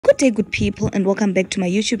day, good people, and welcome back to my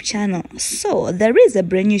YouTube channel. So there is a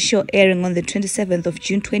brand new show airing on the 27th of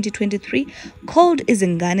June 2023 called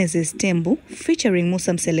Izingane Zestembu, featuring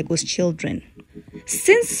Mseleku's children.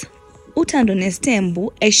 Since Uthando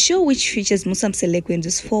Nestembu, a show which features Mseleku and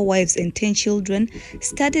his 4 wives and 10 children,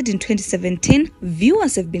 started in 2017,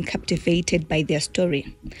 viewers have been captivated by their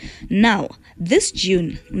story. Now, this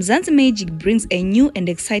June, Mzansi Magic brings a new and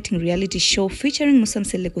exciting reality show featuring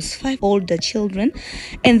Mseleku's 5 older children,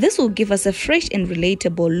 and this will give us a fresh and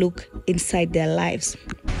relatable look inside their lives.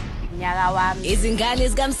 Izingane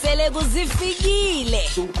zikaMseleku zifikile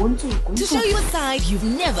to show you a side you've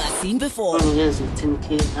never seen before.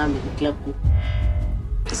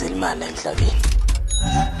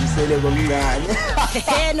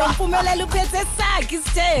 Nompumelelo uphethe sakhe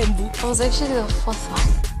isithembu. I was actually the 4th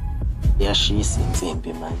one. Yashisa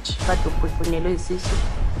insimbi manje. But uphefumulelwe isisu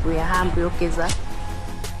uyahamba uyogeza.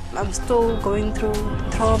 I'm still going through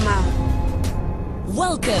trauma.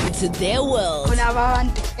 Welcome to their world.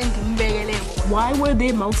 Why were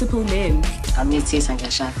there multiple men?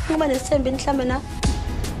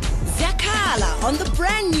 Ziyakhala on the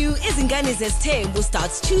brand new Izingane Zestembu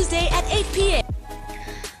starts Tuesday at 8 p.m.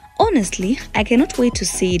 Honestly, I cannot wait to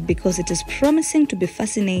see it because it is promising to be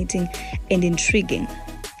fascinating and intriguing.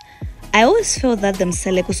 I always felt that the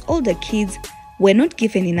Mseleku's older kids were not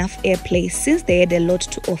given enough airplay since they had a lot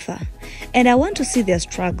to offer. And I want to see their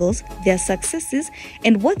struggles, their successes,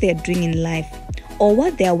 and what they are doing in life, or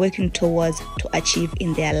what they are working towards to achieve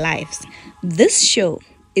in their lives. This show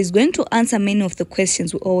is going to answer many of the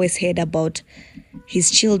questions we always heard about his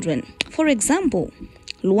children. For example,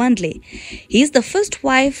 Luandle, he is the first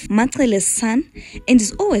wife, Matlele's son, and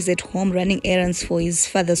is always at home running errands for his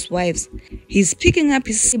father's wives. He's picking up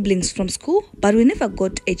his siblings from school, but we never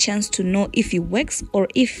got a chance to know if he works or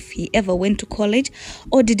if he ever went to college,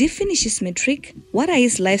 or did he finish his matric, what are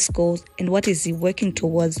his life goals, and what is he working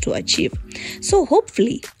towards to achieve. So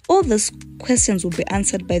hopefully, all these questions will be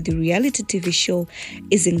answered by the reality TV show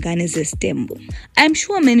Izingane Zestembu. I'm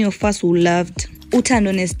sure many of us who loved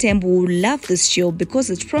Uthando Nestembu will love this show because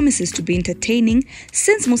it promises to be entertaining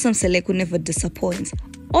since Mseleku never disappoints.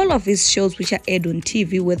 All of his shows which are aired on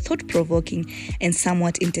TV were thought-provoking and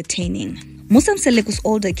somewhat entertaining. Mseleku's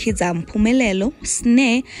older kids are Mpumelelo,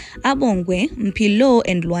 Sne, Abongwe, Mpilo,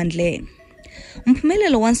 and Luandle.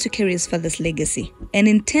 Mpumelelo wants to carry his father's legacy and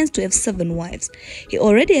intends to have 7 wives. He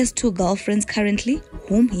already has 2 girlfriends currently,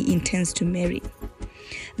 whom he intends to marry.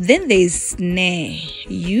 Then there is Sne.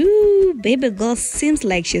 You baby girl seems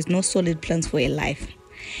like she has no solid plans for her life,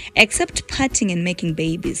 except partying and making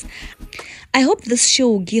babies. I hope this show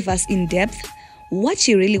will give us in depth what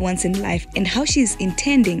she really wants in life and how she is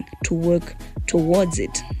intending to work towards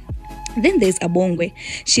it. Then there's Abongwe.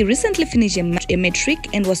 She recently finished a matric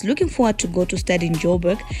and was looking forward to go to study in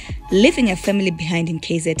Joburg, leaving her family behind in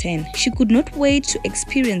KZN. She could not wait to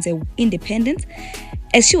experience her independence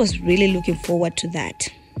as she was really looking forward to that.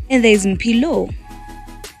 And there is Mpilo.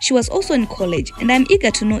 She was also in college, and I'm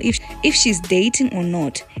eager to know if she's dating or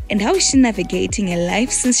not, and how is she navigating her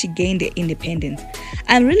life since she gained her independence.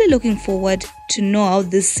 I'm really looking forward to know how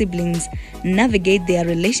these siblings navigate their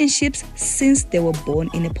relationships since they were born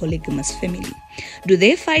in a polygamous family. Do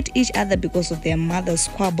they fight each other because of their mother's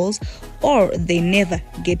squabbles, or they never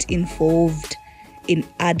get involved in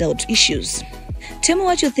adult issues? Tell me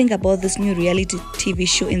what you think about this new reality TV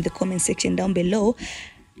show in the comment section down below.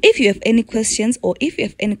 If you have any questions or if you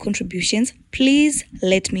have any contributions, please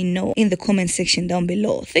let me know in the comment section down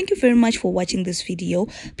below. Thank you very much for watching this video.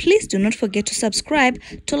 Please do not forget to subscribe,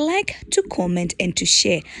 to like, to comment, and to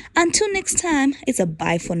share. Until next time, it's a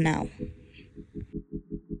bye for now.